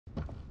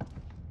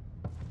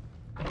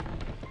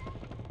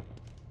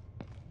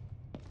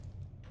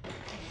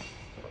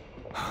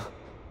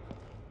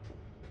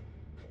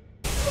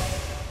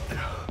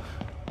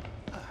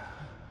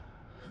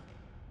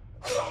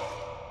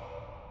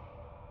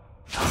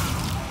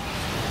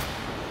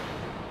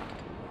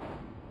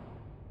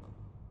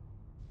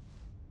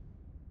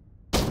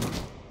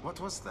What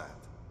was that?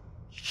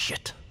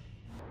 Shit.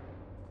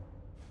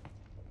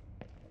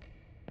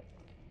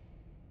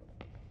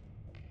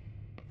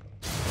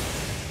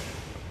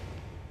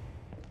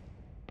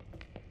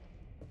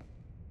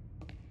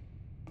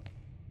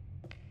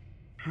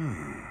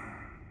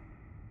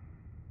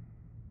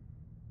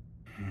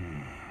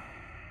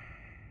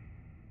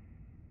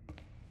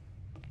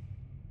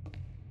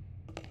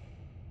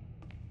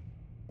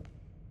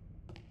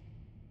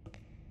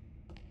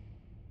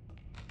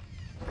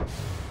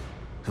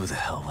 Who the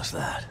hell was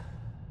that?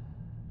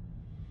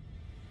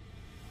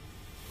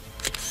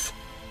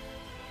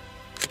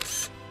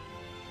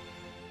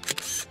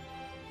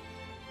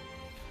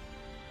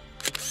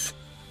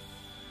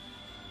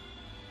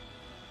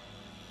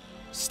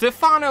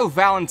 Stefano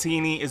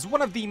Valentini is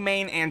one of the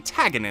main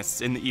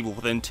antagonists in The Evil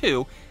Within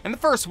 2, and the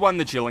first one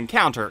that you'll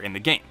encounter in the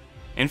game.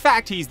 In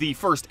fact, he's the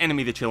first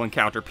enemy that you'll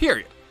encounter,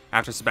 period,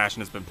 after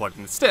Sebastian has been plugged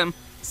into Stim,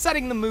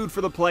 setting the mood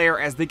for the player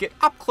as they get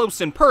up close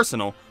and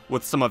personal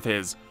with some of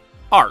his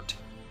art.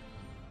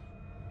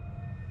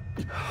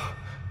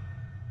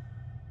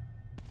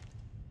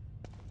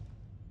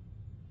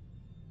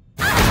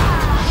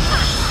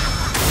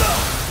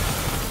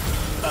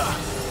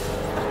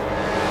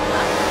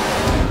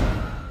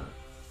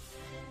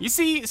 You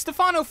see,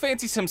 Stefano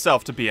fancies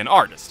himself to be an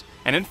artist,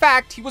 and in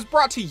fact, he was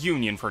brought to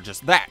Union for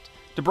just that,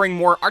 to bring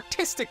more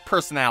artistic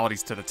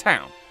personalities to the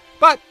town.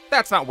 But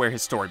that's not where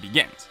his story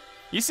begins.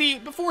 You see,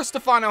 before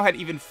Stefano had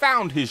even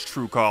found his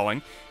true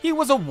calling, he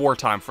was a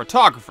wartime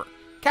photographer,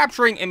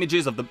 capturing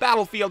images of the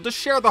battlefield to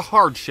share the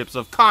hardships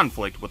of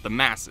conflict with the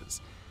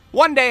masses.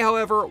 One day,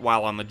 however,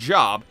 while on the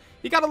job,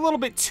 he got a little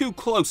bit too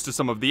close to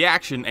some of the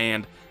action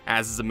and,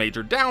 as is a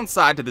major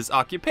downside to this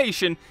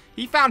occupation,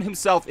 he found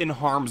himself in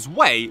harm's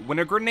way when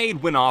a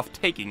grenade went off,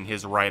 taking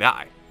his right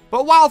eye.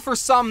 But while for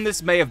some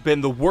this may have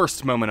been the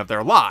worst moment of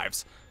their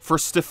lives, for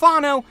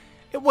Stefano,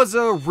 it was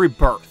a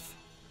rebirth,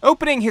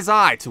 opening his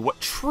eye to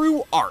what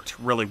true art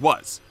really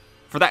was.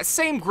 For that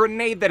same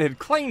grenade that had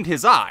claimed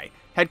his eye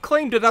had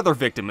claimed another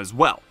victim as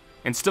well,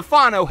 and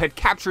Stefano had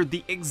captured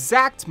the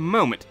exact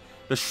moment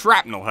the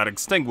shrapnel had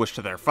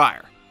extinguished their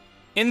fire.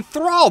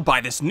 Enthralled by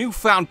this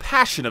newfound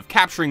passion of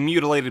capturing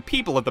mutilated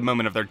people at the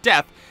moment of their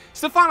death,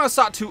 Stefano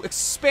sought to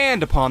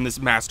expand upon this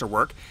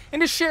masterwork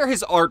and to share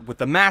his art with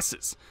the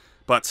masses.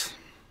 But,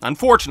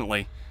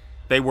 unfortunately,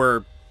 they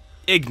were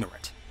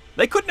ignorant.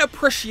 They couldn't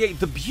appreciate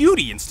the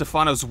beauty in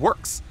Stefano's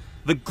works,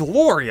 the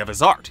glory of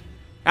his art.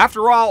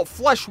 After all,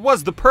 flesh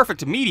was the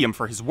perfect medium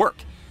for his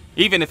work.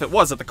 Even if it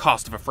was at the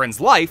cost of a friend's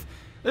life,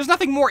 there's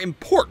nothing more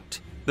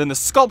important than the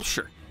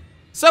sculpture.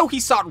 So he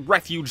sought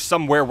refuge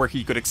somewhere where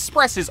he could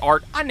express his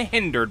art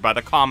unhindered by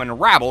the common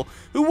rabble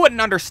who wouldn't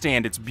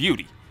understand its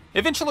beauty,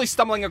 eventually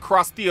stumbling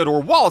across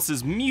Theodore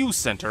Wallace's Muse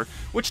Center,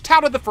 which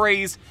touted the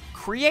phrase,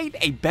 "Create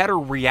a better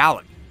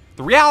reality."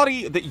 The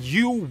reality that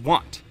you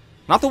want,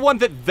 not the one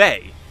that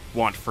they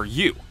want for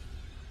you.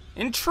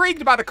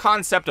 Intrigued by the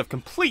concept of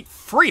complete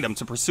freedom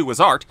to pursue his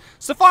art,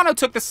 Stefano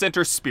took the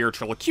center's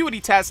spiritual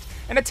acuity test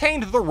and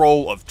attained the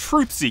role of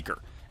Truth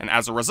Seeker, and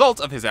as a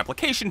result of his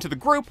application to the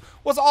group,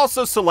 was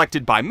also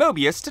selected by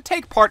Mobius to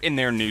take part in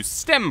their new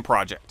STEM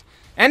project.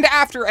 And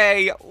after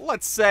a,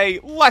 let's say,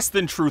 less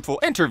than truthful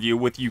interview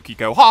with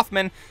Yukiko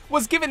Hoffman,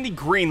 was given the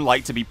green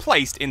light to be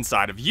placed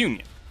inside of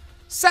Union.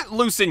 Set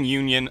loose in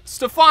Union,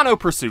 Stefano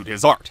pursued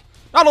his art.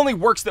 Not only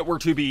works that were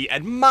to be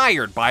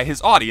admired by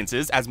his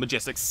audiences as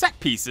majestic set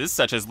pieces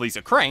such as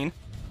Lisa Crane,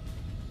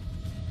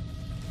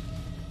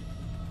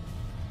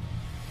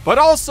 but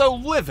also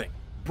living,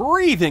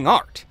 breathing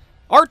art.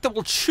 Art that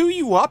will chew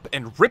you up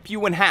and rip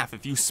you in half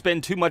if you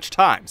spend too much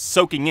time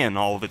soaking in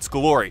all of its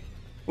glory.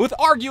 With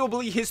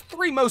arguably his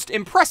three most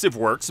impressive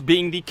works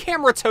being the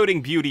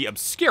camera-toting beauty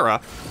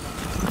Obscura,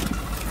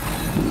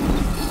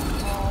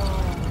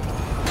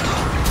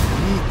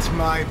 Meet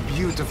my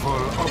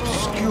beautiful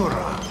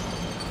Obscura.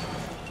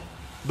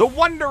 the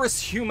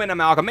wondrous human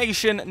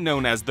amalgamation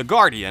known as the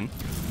Guardian,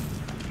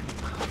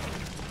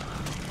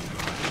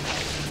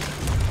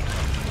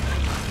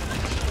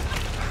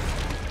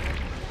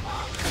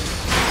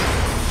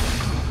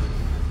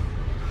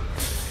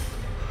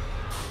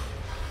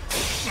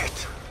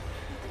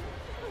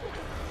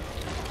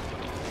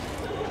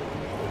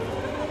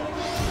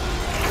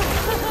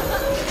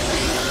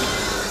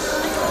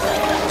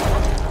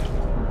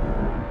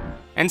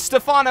 and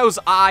Stefano's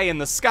Eye in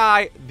the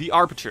Sky, the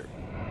Arbitrary.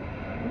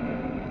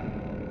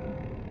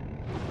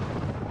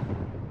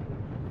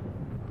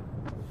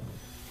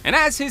 And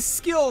as his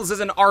skills as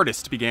an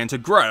artist began to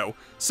grow,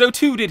 so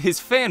too did his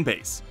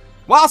fanbase.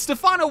 While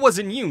Stefano was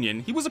in Union,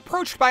 he was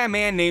approached by a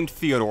man named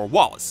Theodore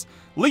Wallace,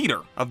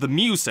 leader of the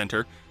Muse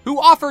Center,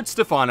 who offered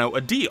Stefano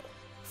a deal.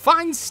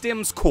 Find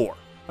Stim's core,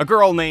 a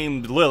girl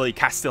named Lily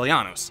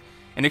Castellanos,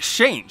 in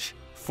exchange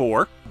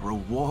for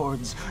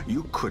Rewards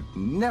you could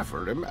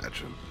never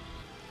imagine.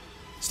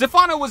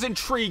 Stefano was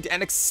intrigued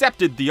and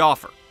accepted the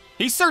offer.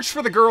 He searched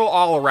for the girl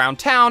all around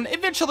town,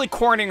 eventually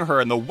cornering her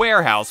in the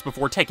warehouse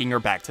before taking her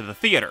back to the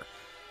theater.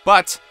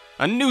 But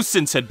a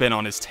nuisance had been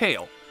on his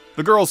tail.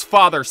 The girl's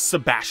father,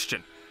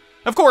 Sebastian.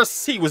 Of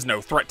course, he was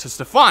no threat to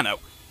Stefano.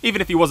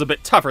 Even if he was a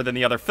bit tougher than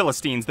the other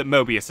Philistines that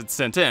Mobius had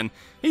sent in,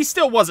 he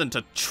still wasn't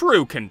a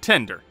true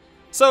contender.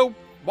 So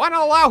why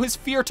not allow his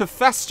fear to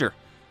fester?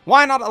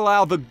 Why not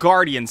allow the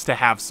Guardians to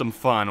have some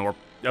fun, or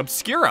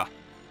Obscura?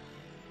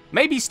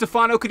 Maybe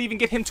Stefano could even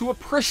get him to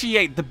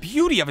appreciate the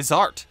beauty of his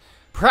art.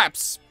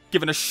 Perhaps,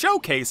 given a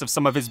showcase of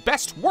some of his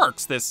best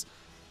works, this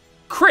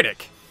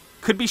critic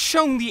could be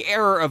shown the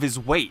error of his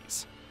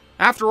ways.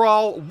 After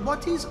all,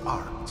 what is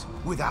art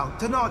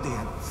without an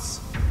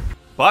audience?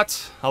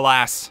 But,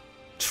 alas,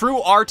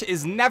 true art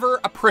is never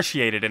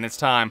appreciated in its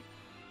time.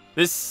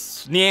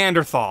 This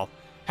Neanderthal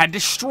had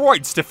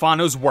destroyed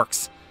Stefano's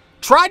works,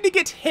 tried to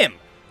get him,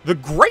 the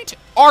great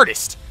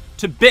artist,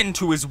 to bend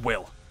to his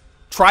will,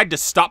 tried to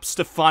stop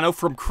Stefano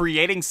from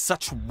creating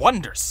such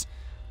wonders,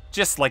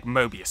 just like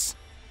Mobius,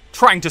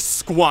 trying to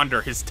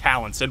squander his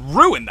talents and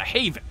ruin the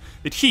haven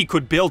that he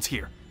could build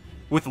here.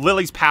 With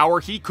Lily's power,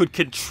 he could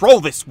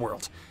control this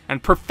world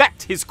and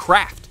perfect his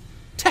craft.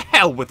 To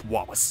hell with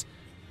Wallace.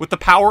 With the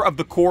power of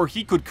the core,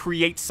 he could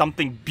create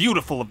something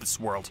beautiful of this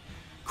world.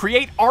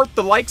 Create art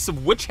the likes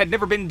of which had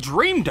never been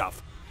dreamed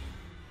of.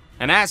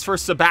 And as for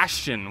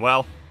Sebastian,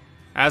 well,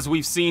 as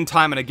we've seen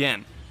time and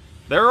again,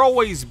 there are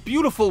always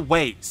beautiful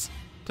ways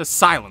to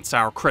silence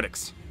our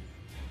critics.